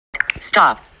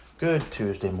Stop. Good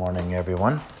Tuesday morning,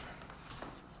 everyone.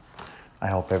 I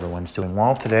hope everyone's doing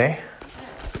well today.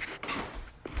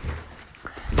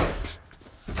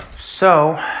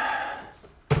 So,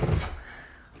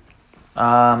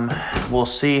 we'll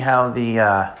see how my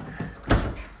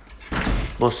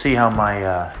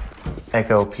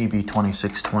Echo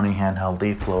PB2620 handheld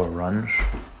leaf blower runs.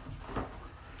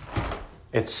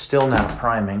 It's still not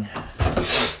priming.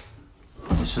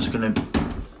 This is gonna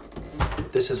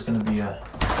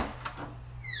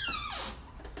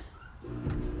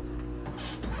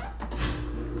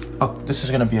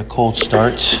be a cold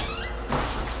start.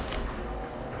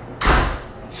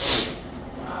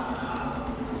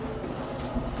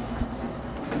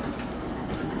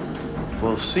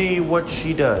 We'll see what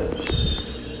she does.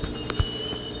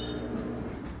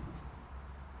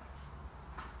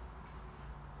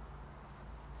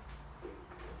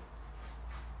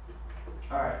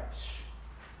 Alright,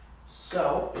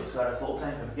 so it's got a full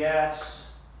tank of gas.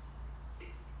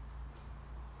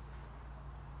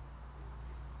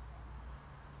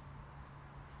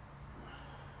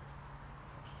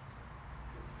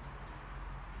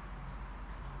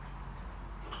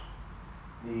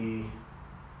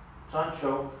 It's on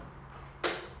choke,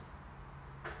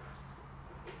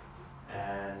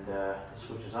 and the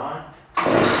switch is on.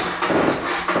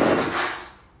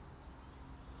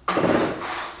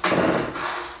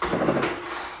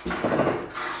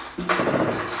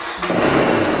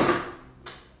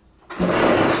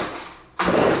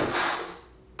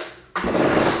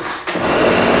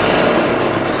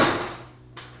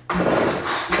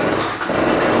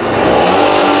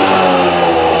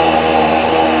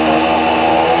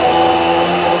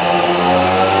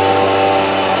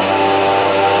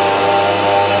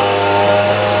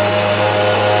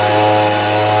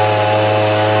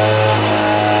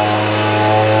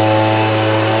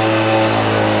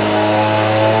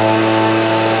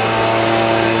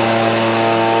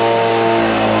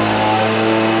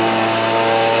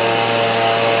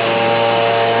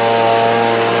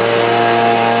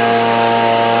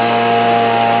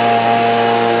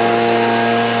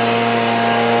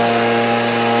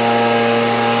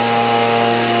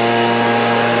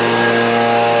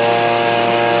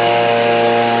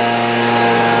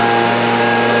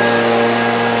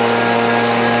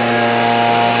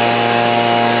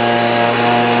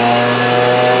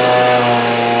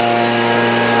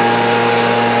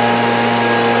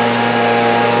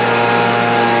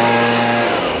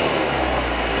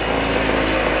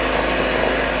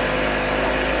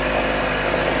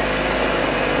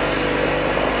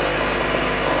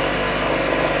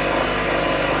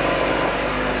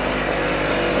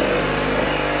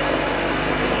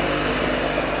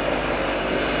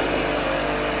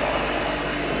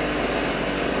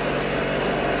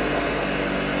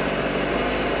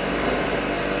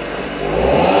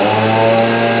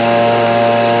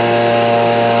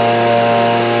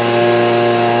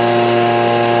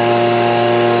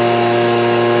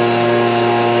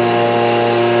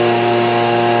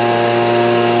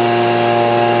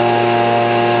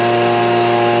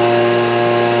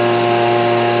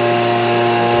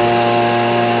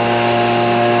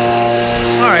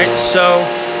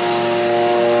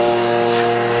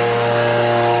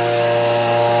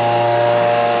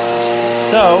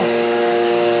 So,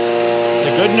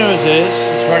 the good news is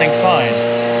it's running fine.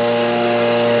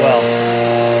 Well,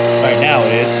 right now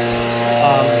it is.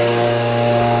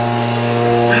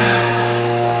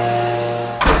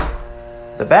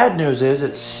 The bad news is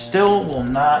it still will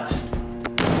not...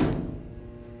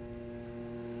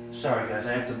 Sorry guys,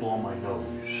 I have to blow my nose.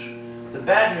 The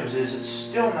bad news is it's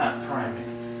still not priming.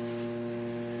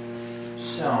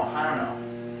 So, I don't know.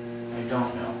 I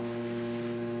don't know.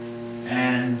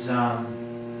 And,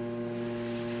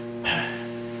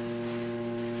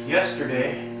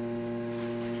 yesterday,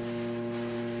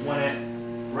 when it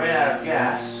ran out of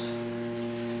gas,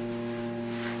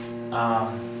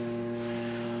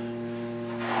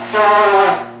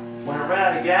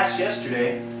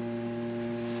 yesterday,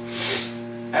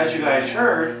 as you guys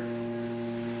heard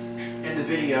in the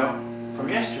video from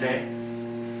yesterday,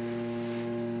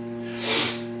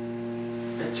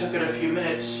 it took it a few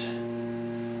minutes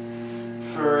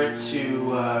for it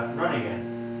to run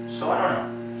again. So I don't know.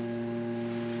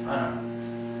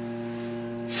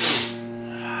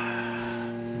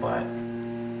 But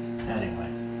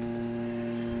anyway,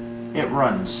 it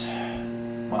runs.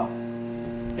 Well,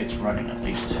 it's running at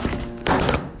least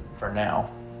for now.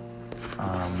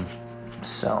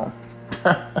 So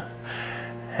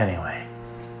anyway,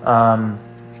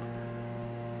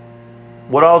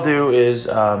 what I'll do is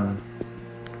I'm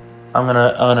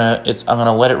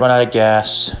gonna let it run out of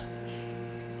gas,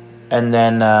 and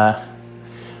then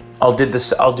I'll do the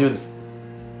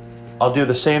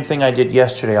same thing I did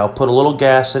yesterday. I'll put a little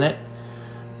gas in it,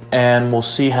 and we'll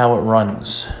see how it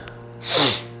runs.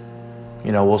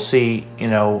 You know, we'll see, you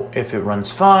know, if it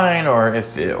runs fine or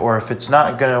if it's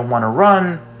not gonna want to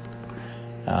run.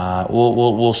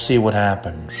 We'll see what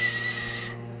happens.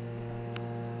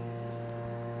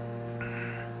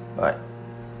 But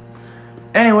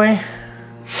anyway,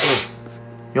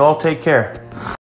 you all take care.